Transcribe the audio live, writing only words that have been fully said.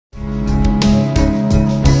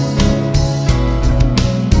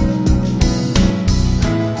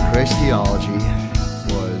Grace theology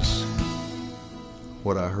was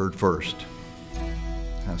what I heard first.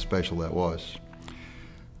 How special that was.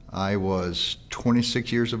 I was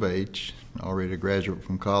 26 years of age, already a graduate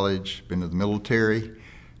from college, been to the military,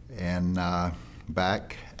 and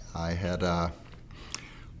back I had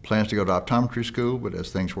plans to go to optometry school, but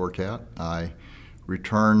as things worked out, I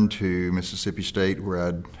returned to Mississippi State where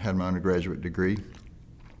I'd had my undergraduate degree.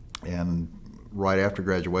 And right after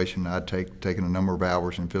graduation, I'd taken a number of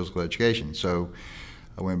hours in physical education. So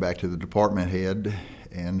I went back to the department head,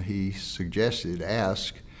 and he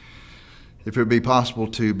asked if it would be possible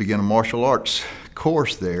to begin a martial arts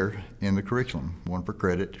course there in the curriculum, one for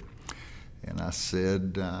credit. And I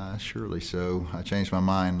said, surely. So I changed my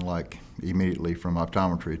mind like immediately from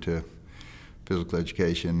optometry to physical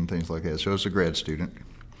education, things like that. So I was a grad student.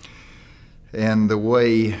 And the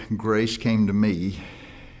way Grace came to me,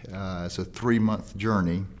 it's a 3-month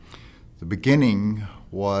journey. The beginning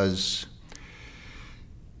was,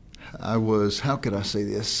 how could I say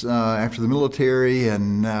this? After the military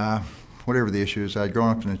and whatever the issue is, I'd grown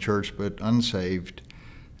up in the church but unsaved,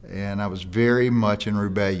 and I was very much in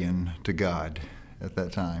rebellion to God at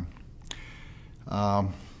that time. I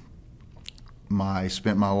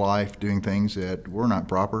spent my life doing things that were not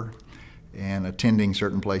proper and attending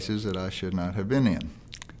certain places that I should not have been in,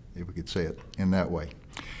 if we could say it in that way.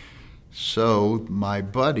 So my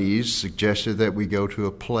buddies suggested that we go to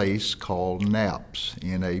a place called NAPS,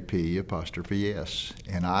 N-A-P''S,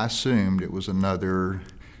 and I assumed it was another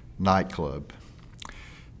nightclub.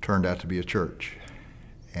 Turned out to be a church.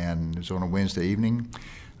 And it was on a Wednesday evening.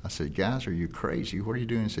 I said, guys, are you crazy? What are you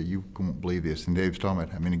doing? He said, you won't believe this. And Dave's talking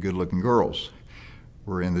about how many good-looking girls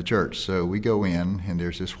were in the church. So we go in, and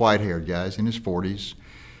there's this white-haired guy, he's in his 40s.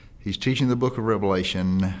 He's teaching the book of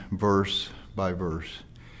Revelation verse by verse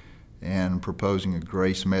and proposing a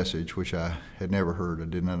grace message, which I had never heard, I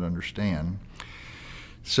did not understand.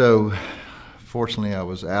 So fortunately, I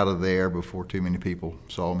was out of there before too many people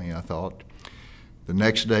saw me, I thought. The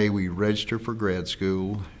next day, we registered for grad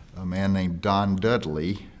school. A man named Don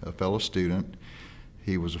Dudley, a fellow student,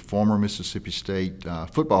 he was a former Mississippi State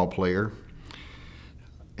football player.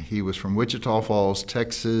 He was from Wichita Falls,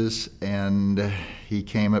 Texas, and he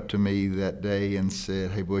came up to me that day and said,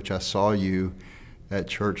 hey, Butch, I saw you at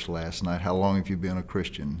church last night. How long have you been a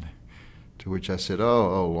Christian? To which I said,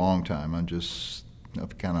 a long time.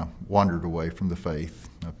 I've kind of wandered away from the faith.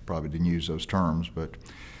 I probably didn't use those terms, but...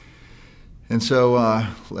 And so,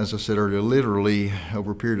 as I said earlier, literally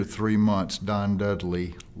over a period of 3 months, Don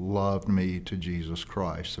Dudley loved me to Jesus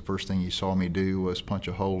Christ. The first thing he saw me do was punch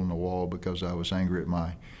a hole in the wall because I was angry at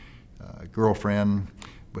my girlfriend,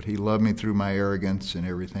 but he loved me through my arrogance and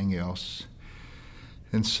everything else.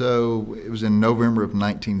 And so it was in November of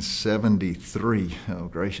 1973. Oh,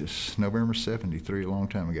 gracious, November 73, a long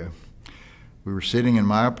time ago. We were sitting in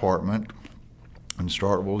my apartment in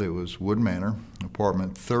Starkville. It was Wood Manor,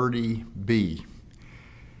 apartment 30B.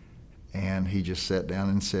 And he just sat down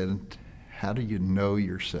and said, how do you know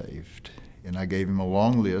you're saved? And I gave him a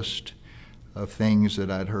long list of things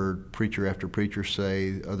that I'd heard preacher after preacher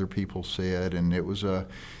say, other people said, and it was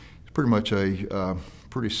pretty much a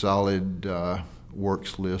pretty solid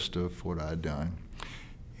works list of what I'd done.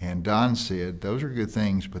 And Don said, those are good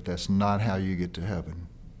things, but that's not how you get to heaven.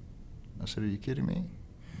 I said, are you kidding me?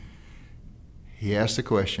 He asked the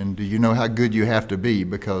question, do you know how good you have to be?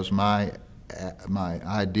 Because my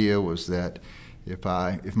idea was that if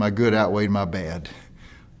my good outweighed my bad,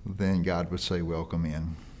 then God would say, welcome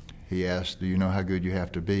in. He asked, do you know how good you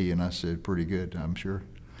have to be? And I said, pretty good, I'm sure.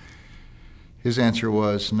 His answer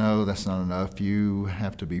was, no, that's not enough. You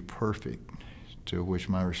have to be perfect. To which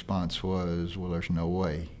my response was, well, there's no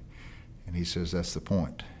way. And he says, that's the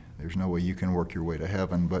point. There's no way you can work your way to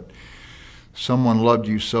heaven, but someone loved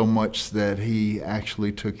you so much that he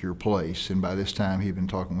actually took your place. And by this time, he'd been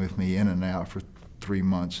talking with me in and out for 3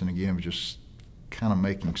 months, and again, it was just kind of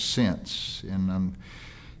making sense. And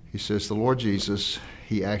he says, the Lord Jesus,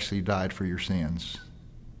 he actually died for your sins,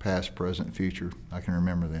 past, present, future. I can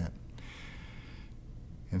remember that.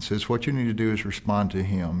 And says, what you need to do is respond to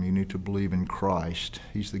him. You need to believe in Christ.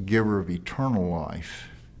 He's the giver of eternal life.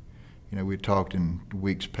 You know, we talked in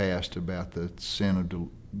weeks past about the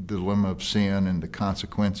dilemma of sin and the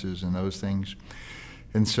consequences and those things.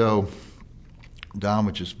 And so Don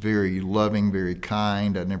was just very loving, very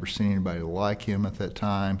kind. I'd never seen anybody like him at that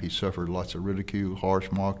time. He suffered lots of ridicule, harsh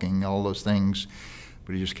mocking, all those things.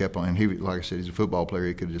 But he just kept on. And he, like I said, he's a football player.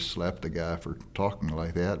 He could have just slapped the guy for talking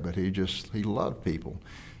like that. But he loved people.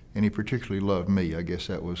 And he particularly loved me. I guess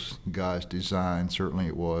that was God's design. Certainly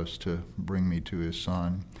it was, to bring me to his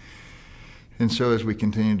son. And so as we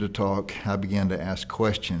continued to talk, I began to ask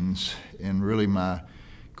questions, and really my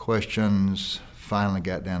questions finally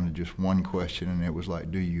got down to just one question, and it was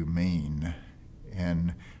like, do you mean?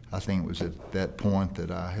 And I think it was at that point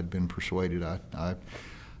that I had been persuaded.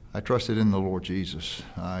 I trusted in the Lord Jesus.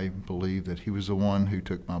 I believed that he was the one who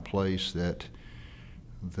took my place, that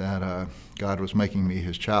God was making me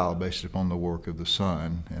his child based upon the work of the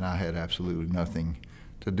Son, and I had absolutely nothing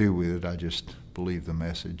to do with it. I just believed the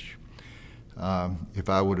message. If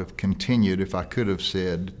I would have continued, if I could have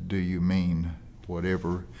said, do you mean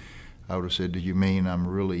whatever, I would have said, do you mean I'm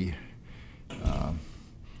really,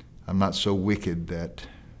 I'm not so wicked that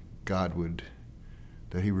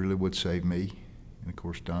that he really would save me? And of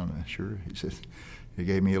course, Donna, sure, he said, he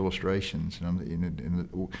gave me illustrations,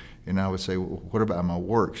 and I would say, well, what about my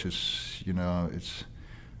works? You're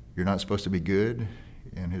not supposed to be good.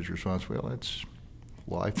 And his response, well, that's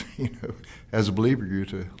life. As a believer, you're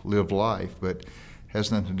to live life, but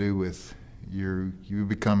has nothing to do with you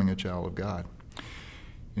becoming a child of God.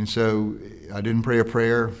 And so I didn't pray a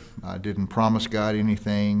prayer. I didn't promise God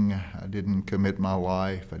anything. I didn't commit my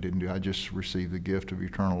life. I just received the gift of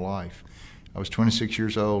eternal life. I was 26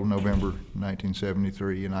 years old, November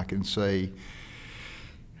 1973, and I can say,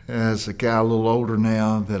 as a guy a little older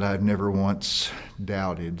now, that I've never once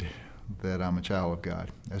doubted that I'm a child of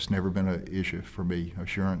God. That's never been an issue for me.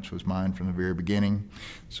 Assurance was mine from the very beginning.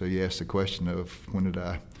 So you asked the question of when did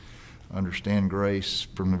I understand grace?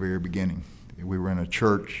 From the very beginning. We were in a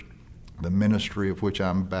church, the ministry of which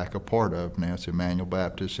I'm back a part of now. It's Emmanuel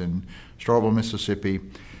Baptist in Starkville, Mississippi,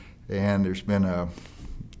 and there's been a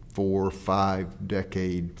 4 or 5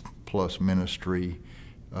 decade plus ministry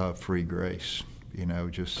of free grace.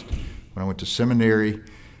 Just when I went to seminary,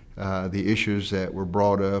 the issues that were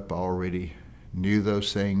brought up, I already knew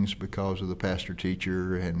those things because of the pastor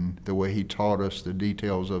teacher and the way he taught us the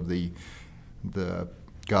details of the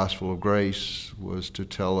gospel of grace was to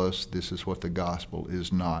tell us this is what the gospel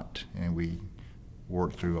is not, and we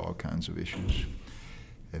worked through all kinds of issues.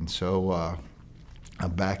 And so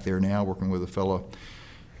I'm back there now working with a fellow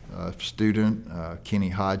student, Kenny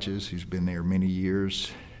Hodges, who's been there many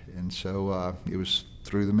years. And so it was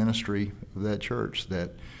through the ministry of that church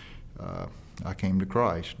that I came to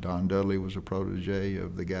Christ. Don Dudley was a protege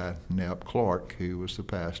of the guy, Nep Clark, who was the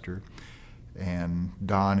pastor. And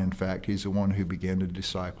Don, in fact, he's the one who began to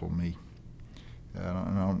disciple me. I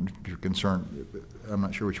don't know if you're concerned, I'm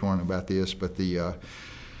not sure which one about this, but I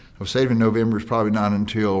was saved in November. It's probably not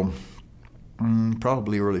until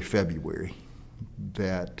probably early February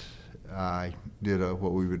that I did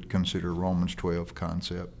what we would consider Romans 12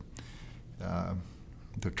 concept.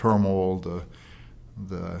 The turmoil,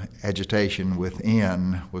 the agitation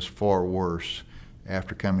within was far worse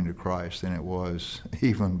after coming to Christ than it was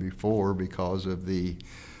even before, because of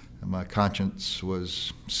my conscience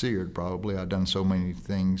was seared probably. I'd done so many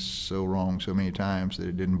things so wrong so many times that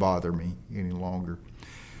it didn't bother me any longer.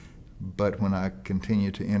 But when I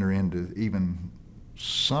continued to enter into even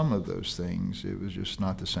some of those things, it was just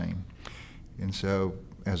not the same. And so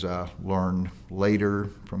as I learned later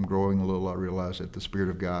from growing a little, I realized that the Spirit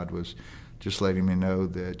of God was just letting me know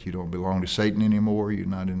that you don't belong to Satan anymore. You're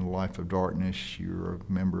not in the life of darkness. You're a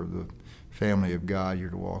member of the family of God. You're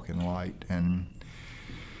to walk in light. And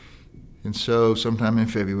so sometime in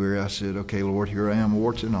February I said, okay, Lord, here I am,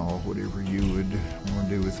 warts and all. Whatever you would want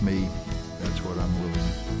to do with me, that's what I'm willing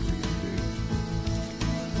for you to do.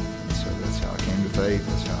 And so that's how I came to faith.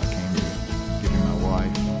 That's how I came to